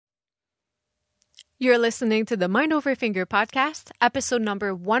You're listening to the Mind Over Finger podcast, episode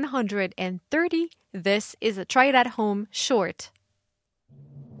number 130. This is a Try It At Home short.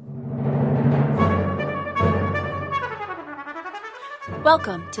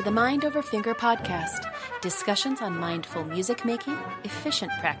 Welcome to the Mind Over Finger podcast, discussions on mindful music making,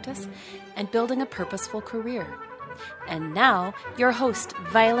 efficient practice, and building a purposeful career. And now, your host,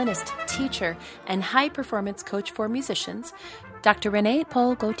 violinist, teacher, and high-performance coach for musicians, Dr. Renee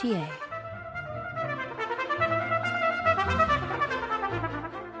Paul Gauthier.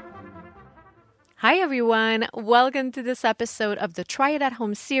 Hi, everyone. Welcome to this episode of the Try It At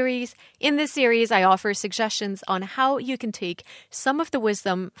Home series. In this series, I offer suggestions on how you can take some of the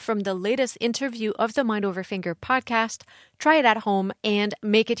wisdom from the latest interview of the Mind Over Finger podcast, try it at home, and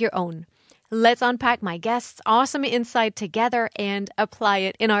make it your own. Let's unpack my guests' awesome insight together and apply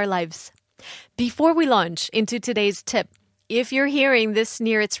it in our lives. Before we launch into today's tip, if you're hearing this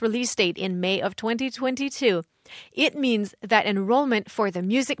near its release date in May of 2022, it means that enrollment for the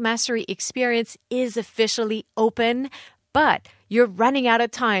Music Mastery Experience is officially open, but you're running out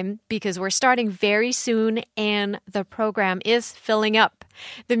of time because we're starting very soon and the program is filling up.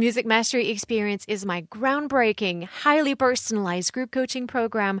 The Music Mastery Experience is my groundbreaking, highly personalized group coaching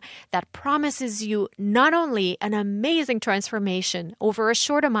program that promises you not only an amazing transformation over a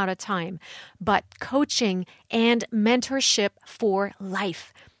short amount of time, but coaching and mentorship for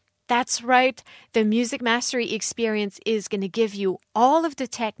life. That's right. The Music Mastery Experience is going to give you all of the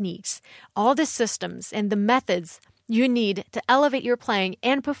techniques, all the systems, and the methods you need to elevate your playing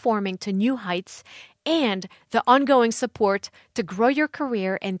and performing to new heights, and the ongoing support to grow your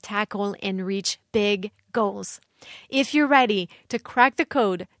career and tackle and reach big goals. If you're ready to crack the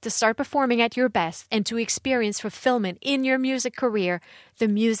code to start performing at your best and to experience fulfillment in your music career, the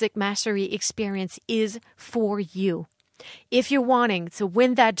Music Mastery Experience is for you. If you're wanting to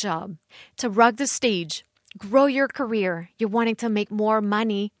win that job, to rock the stage, grow your career, you're wanting to make more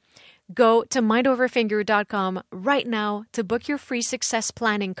money, go to mindoverfinger.com right now to book your free success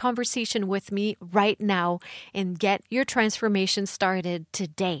planning conversation with me right now and get your transformation started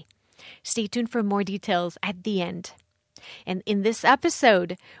today. Stay tuned for more details at the end. And in this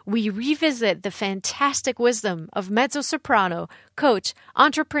episode, we revisit the fantastic wisdom of mezzo-soprano, coach,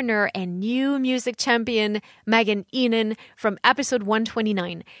 entrepreneur, and new music champion Megan Enan from episode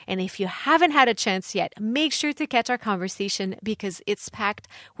 129. And if you haven't had a chance yet, make sure to catch our conversation because it's packed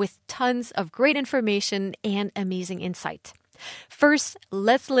with tons of great information and amazing insight. First,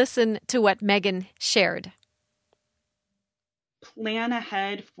 let's listen to what Megan shared. Plan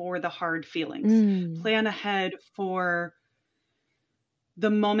ahead for the hard feelings. Plan ahead for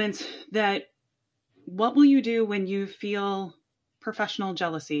the moments that, what will you do when you feel professional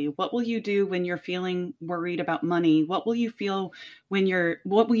jealousy? What will you do when you're feeling worried about money? What will you do when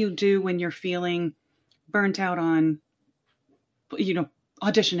you're feeling burnt out on,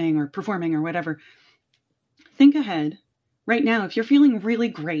 auditioning or performing or whatever? Think ahead right now. If you're feeling really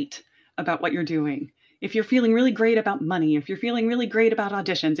great about what you're doing, if you're feeling really great about money, if you're feeling really great about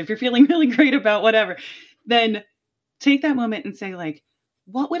auditions, if you're feeling really great about whatever, then take that moment and say, like,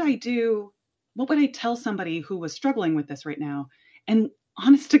 what would I do? What would I tell somebody who was struggling with this right now? And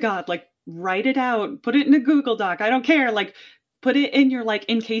honest to God, like, write it out, put it in a Google Doc. I don't care. Like, put it in your, like,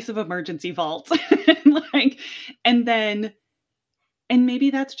 in case of emergency vault. and maybe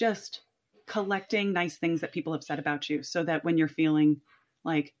that's just collecting nice things that people have said about you so that when you're feeling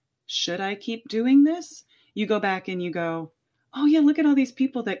like, should I keep doing this? You go back and you go, oh yeah, look at all these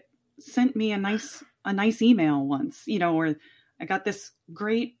people that sent me a nice email once, or I got this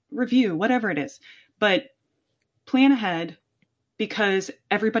great review, whatever it is. But plan ahead because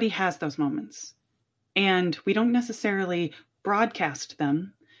everybody has those moments and we don't necessarily broadcast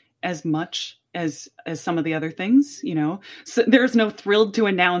them as much as some of the other things, so there's no thrilled to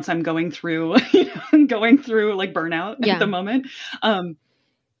announce I'm going through, like burnout at the moment.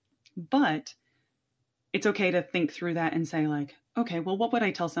 But it's okay to think through that and say, like, okay, well, what would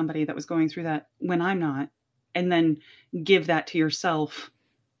I tell somebody that was going through that when I'm not? And then give that to yourself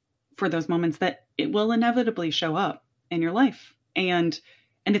for those moments that it will inevitably show up in your life. And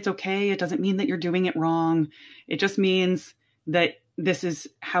it's okay. It doesn't mean that you're doing it wrong. It just means that this is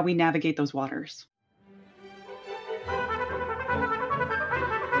how we navigate those waters.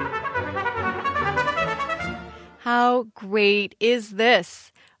 How great is this?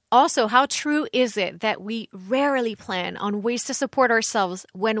 Also, how true is it that we rarely plan on ways to support ourselves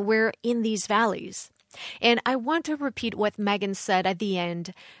when we're in these valleys? And I want to repeat what Megan said at the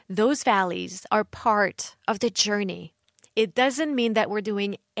end. Those valleys are part of the journey. It doesn't mean that we're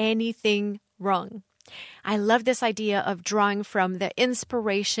doing anything wrong. I love this idea of drawing from the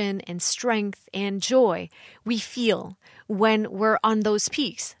inspiration and strength and joy we feel when we're on those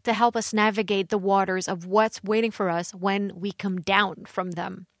peaks to help us navigate the waters of what's waiting for us when we come down from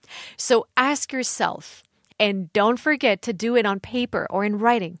them. So ask yourself, and don't forget to do it on paper or in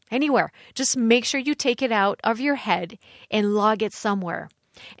writing, anywhere. Just make sure you take it out of your head and log it somewhere.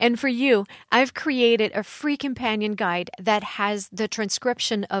 And for you, I've created a free companion guide that has the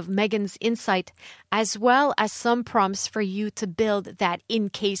transcription of Megan's insight, as well as some prompts for you to build that in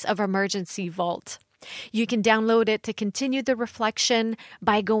case of emergency vault. You can download it to continue the reflection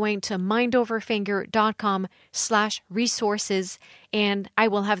by going to mindoverfinger.com/resources, and I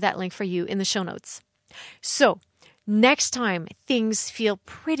will have that link for you in the show notes. So, next time things feel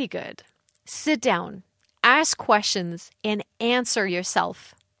pretty good, sit down, ask questions, and answer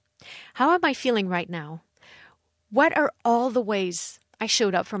yourself. How am I feeling right now? What are all the ways I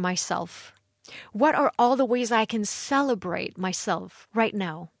showed up for myself? What are all the ways I can celebrate myself right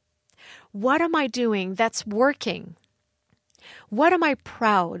now? What am I doing that's working? What am I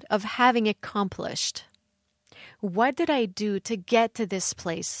proud of having accomplished? What did I do to get to this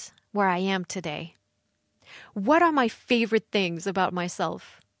place where I am today? What are my favorite things about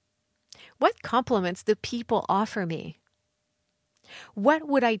myself? What compliments do people offer me? What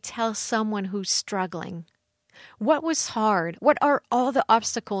would I tell someone who's struggling? What was hard? What are all the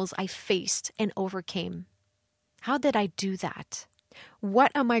obstacles I faced and overcame? How did I do that?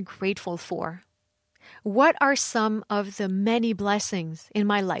 What am I grateful for? What are some of the many blessings in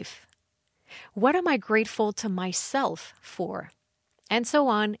my life? What am I grateful to myself for? And so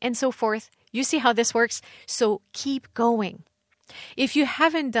on and so forth. You see how this works? So keep going. If you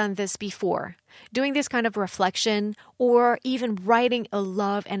haven't done this before, doing this kind of reflection or even writing a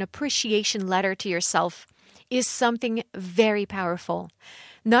love and appreciation letter to yourself is something very powerful.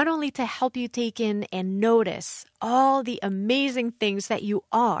 Not only to help you take in and notice all the amazing things that you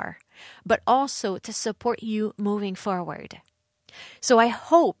are, but also to support you moving forward. So I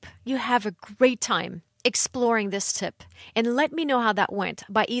hope you have a great time exploring this tip, and let me know how that went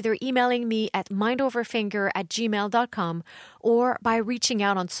by either emailing me at mindoverfinger@gmail.com or by reaching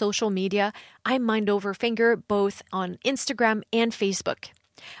out on social media. I'm mindoverfinger both on Instagram and Facebook.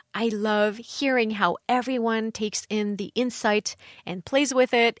 I love hearing how everyone takes in the insight and plays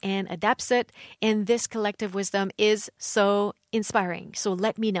with it and adapts it, and this collective wisdom is so inspiring. So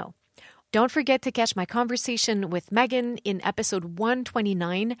let me know. Don't forget to catch my conversation with Megan in episode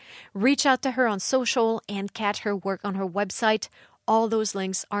 129. Reach out to her on social and catch her work on her website. All those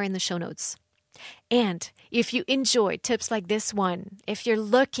links are in the show notes. And if you enjoy tips like this one, if you're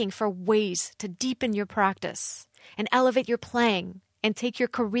looking for ways to deepen your practice and elevate your playing and take your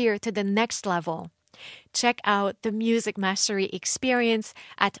career to the next level, check out the Music Mastery Experience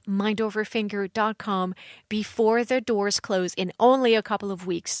at mindoverfinger.com before the doors close in only a couple of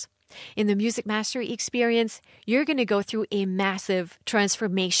weeks. In the Music Mastery Experience, you're going to go through a massive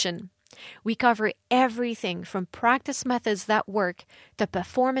transformation. We cover everything from practice methods that work to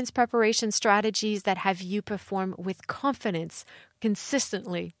performance preparation strategies that have you perform with confidence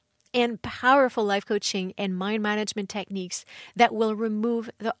consistently, and powerful life coaching and mind management techniques that will remove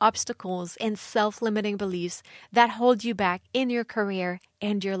the obstacles and self-limiting beliefs that hold you back in your career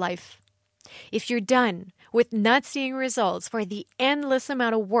and your life. If you're done with not seeing results for the endless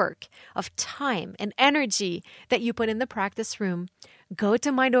amount of work, of time and energy that you put in the practice room, go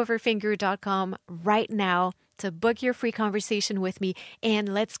to mindoverfinger.com right now to book your free conversation with me,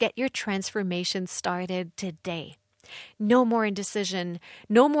 and let's get your transformation started today. No more indecision,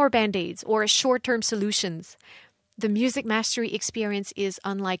 no more band-aids or short-term solutions. The Music Mastery Experience is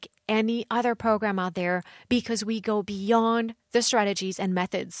unlike any other program out there because we go beyond the strategies and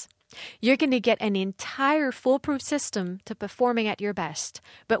methods. You're going to get an entire foolproof system to performing at your best,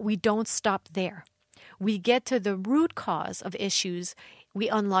 but we don't stop there. We get to the root cause of issues. We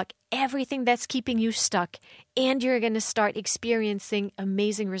unlock everything that's keeping you stuck, and you're going to start experiencing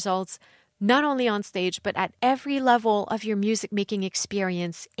amazing results, not only on stage, but at every level of your music making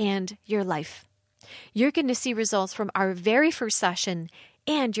experience and your life. You're going to see results from our very first session,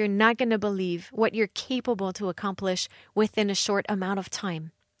 and you're not going to believe what you're capable to accomplish within a short amount of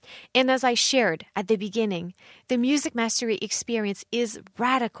time. And as I shared at the beginning, the Music Mastery Experience is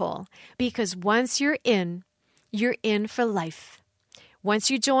radical because once you're in for life. Once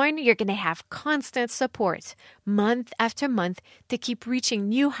you join, you're going to have constant support month after month to keep reaching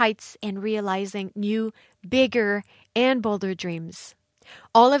new heights and realizing new, bigger, and bolder dreams.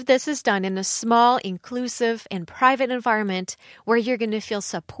 All of this is done in a small, inclusive, and private environment where you're going to feel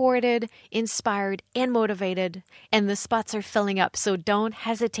supported, inspired, and motivated, and the spots are filling up, so don't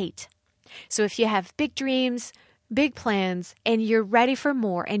hesitate. So if you have big dreams, big plans, and you're ready for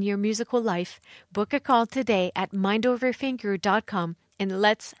more in your musical life, book a call today at mindoverfinger.com and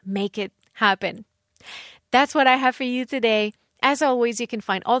let's make it happen. That's what I have for you today. As always, you can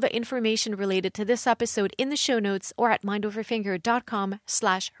find all the information related to this episode in the show notes or at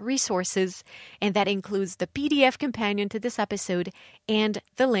mindoverfinger.com/resources. And that includes the PDF companion to this episode and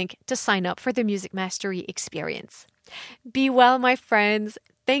the link to sign up for the Music Mastery experience. Be well, my friends.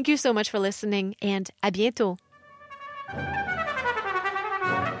 Thank you so much for listening, and à bientôt.